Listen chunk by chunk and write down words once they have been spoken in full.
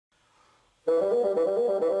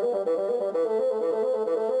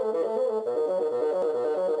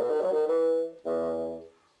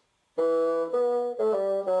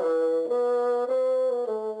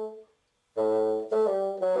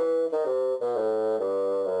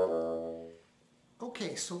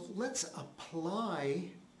Okay, so let's apply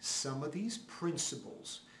some of these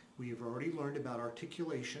principles. We have already learned about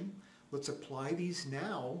articulation. Let's apply these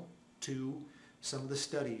now to some of the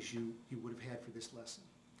studies you would have had for this lesson.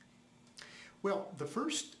 Well, the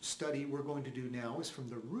first study we're going to do now is from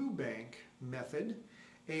the Rubank method,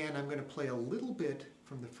 and I'm going to play a little bit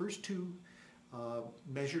from the first two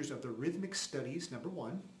measures of the rhythmic studies, number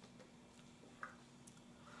one.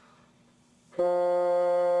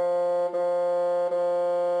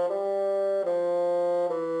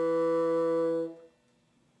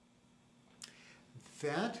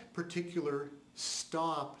 That particular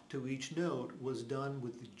stop to each note was done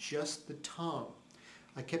with just the tongue.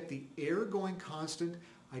 I kept the air going constant.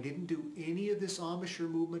 I didn't do any of this embouchure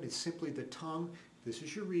movement. It's simply the tongue. This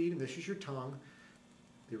is your reed and this is your tongue.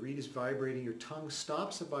 The reed is vibrating. Your tongue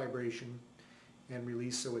stops the vibration and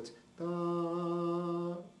release, so it's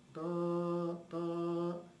da, da,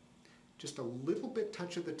 da. Just a little bit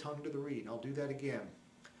touch of the tongue to the reed. I'll do that again.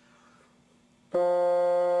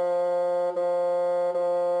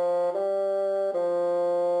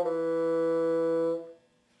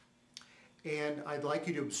 And I'd like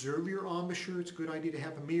you to observe your embouchure. It's a good idea to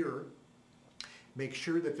have a mirror. Make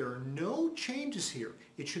sure that there are no changes here.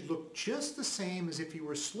 It should look just the same as if you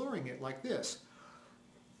were slurring it like this.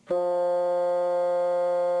 The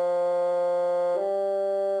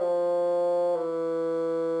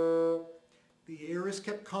air is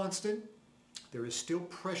kept constant. There is still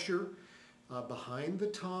pressure behind the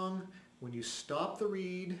tongue. When you stop the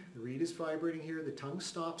reed is vibrating here, the tongue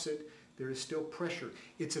stops it, there is still pressure.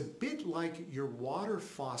 It's a bit like your water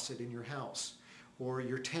faucet in your house or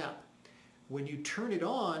your tap. When you turn it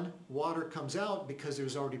on, water comes out because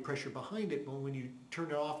there's already pressure behind it, but when you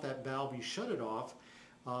turn it off, that valve, you shut it off,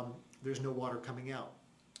 there's no water coming out.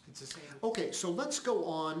 It's the same. Okay, so let's go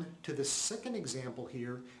on to the second example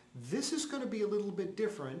here. This is going to be a little bit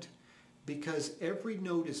different because every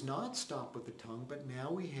note is not stopped with the tongue, but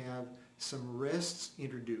now we have some rests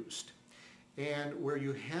introduced. And where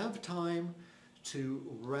you have time to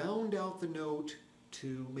round out the note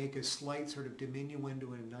to make a slight sort of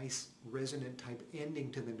diminuendo and a nice resonant type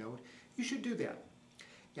ending to the note, you should do that.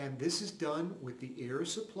 And this is done with the air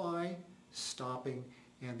supply stopping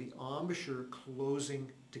and the embouchure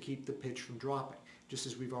closing to keep the pitch from dropping, just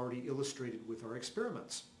as we've already illustrated with our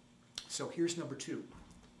experiments. So here's number two.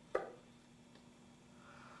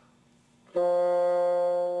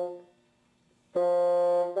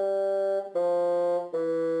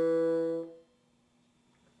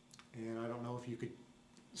 And I don't know if you could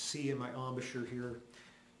see in my embouchure here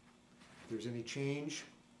if there's any change.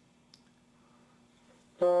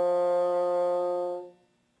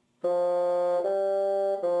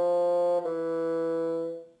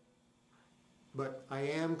 But I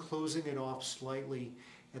am closing it off slightly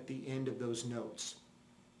at the end of those notes.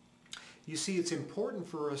 You see, it's important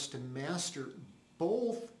for us to master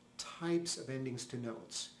both types of endings to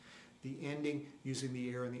notes. The ending using the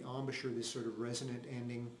air and the embouchure, this sort of resonant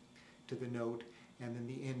ending to the note, and then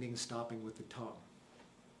the ending stopping with the tongue.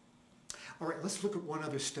 All right, let's look at one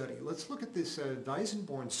other study. Let's look at this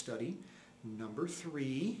Weissenborn study, number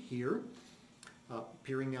 3 here,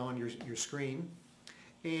 appearing now on your screen.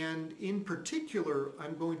 And in particular,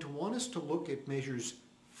 I'm going to want us to look at measures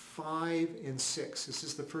 5 and 6. This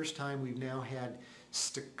is the first time we've now had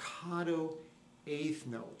staccato eighth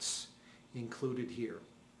notes included here.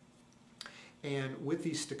 And with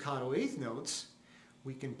these staccato eighth notes,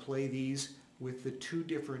 we can play these with the two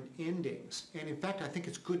different endings. And in fact, I think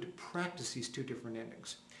it's good to practice these two different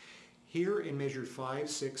endings. Here in measure 5,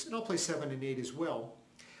 6, and I'll play 7 and 8 as well,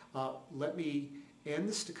 let me end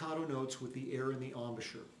the staccato notes with the air and the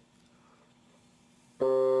embouchure.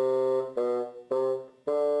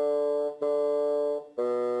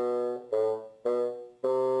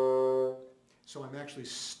 So I'm actually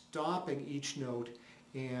stopping each note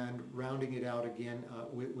and rounding it out again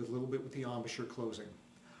with a little bit with the embouchure closing.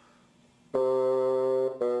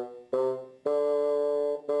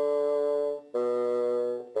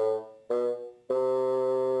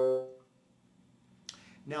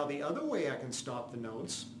 Now the other way I can stop the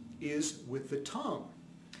notes is with the tongue.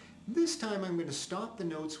 This time I'm going to stop the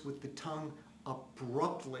notes with the tongue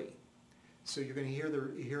abruptly. So you're going to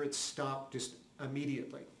hear it stop just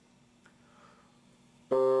immediately.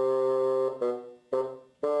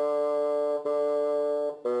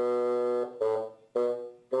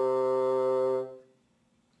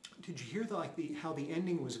 Did you hear how the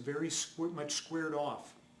ending was very much squared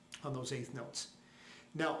off on those eighth notes?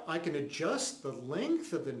 Now I can adjust the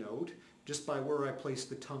length of the note just by where I place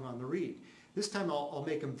the tongue on the reed. This time I'll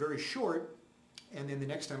make them very short, and then the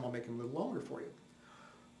next time I'll make them a little longer for you.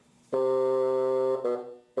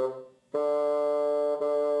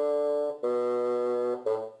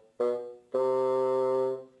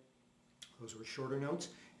 Those were shorter notes.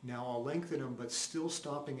 Now I'll lengthen them, but still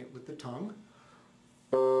stopping it with the tongue.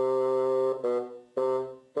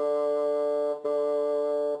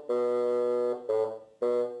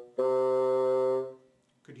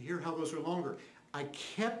 Could you hear how those are longer? I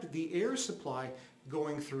kept the air supply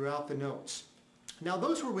going throughout the notes. Now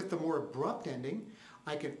those were with the more abrupt ending.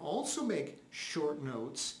 I can also make short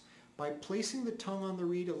notes by placing the tongue on the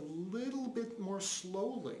reed a little bit more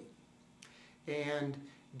slowly and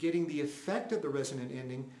getting the effect of the resonant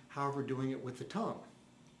ending, however doing it with the tongue.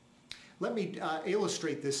 Let me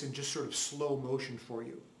illustrate this in just sort of slow motion for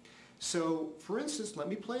you. So for instance, let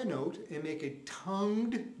me play a note and make a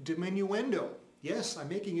tongued diminuendo. Yes, I'm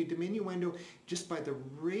making a diminuendo just by the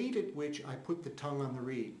rate at which I put the tongue on the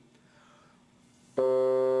reed.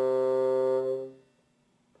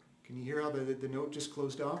 Can you hear how the note just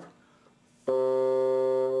closed off?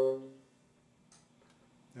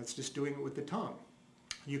 That's just doing it with the tongue.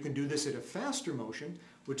 You can do this at a faster motion,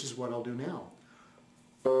 which is what I'll do now.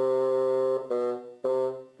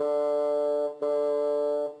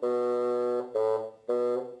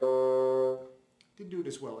 Didn't do it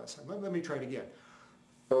as well last time. Let me try it again.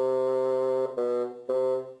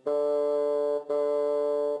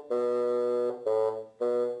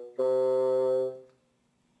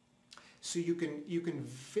 So you can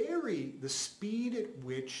vary the speed at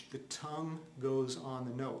which the tongue goes on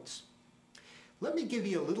the notes. Let me give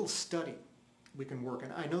you a little study we can work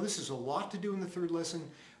on. I know this is a lot to do in the third lesson,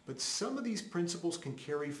 but some of these principles can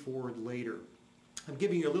carry forward later. I'm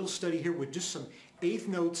giving you a little study here with just some eighth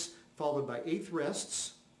notes followed by eighth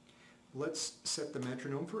rests. Let's set the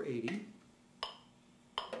metronome for 80.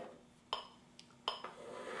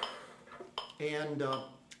 And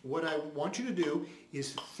what I want you to do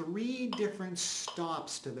is 3 different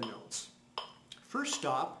stops to the notes. First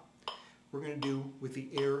stop, we're going to do with the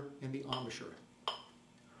air and the embouchure.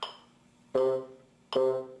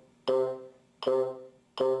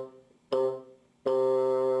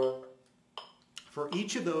 For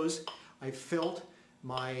each of those, I felt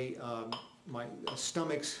my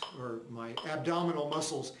stomach's or my abdominal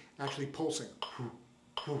muscles actually pulsing.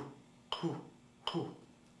 Let's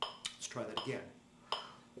try that again.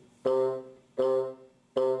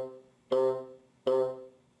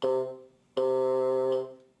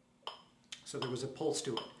 So there was a pulse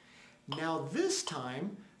to it. Now this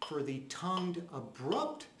time, for the tongued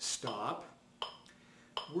abrupt stop,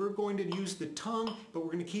 we're going to use the tongue, but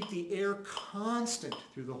we're going to keep the air constant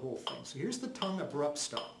through the whole thing. So here's the tongue abrupt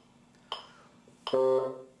stop.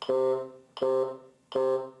 I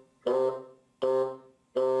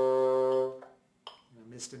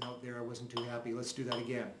missed a note there. I wasn't too happy. Let's do that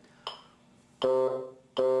again.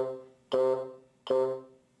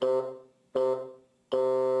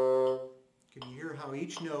 Can you hear how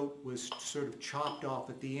each note was sort of chopped off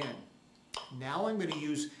at the end? Now I'm going to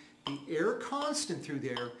use the air constant through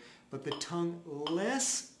there, but the tongue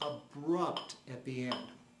less abrupt at the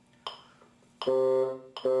end.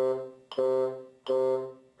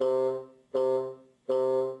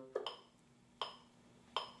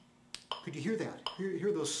 Could you hear that?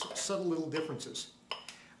 Hear those subtle little differences?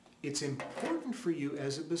 It's important for you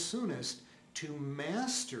as a bassoonist to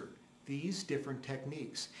master these different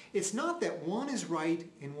techniques. It's not that one is right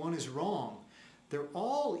and one is wrong. They're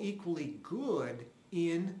all equally good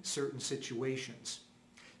in certain situations.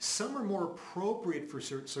 Some are more appropriate for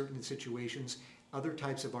certain situations, other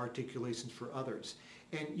types of articulations for others.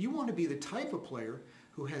 And you want to be the type of player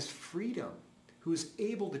who has freedom, who is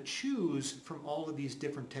able to choose from all of these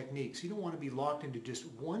different techniques. You don't want to be locked into just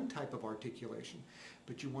one type of articulation,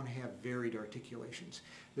 but you want to have varied articulations.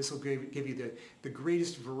 This will give you the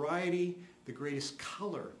greatest variety, the greatest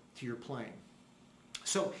color to your playing.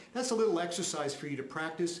 So that's a little exercise for you to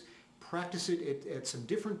practice. Practice it at some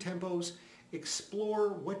different tempos. Explore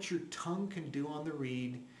what your tongue can do on the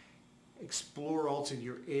reed. Explore also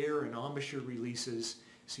your air and embouchure releases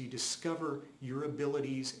so you discover your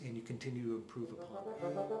abilities and you continue to improve upon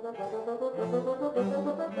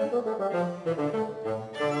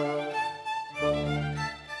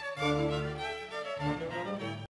them.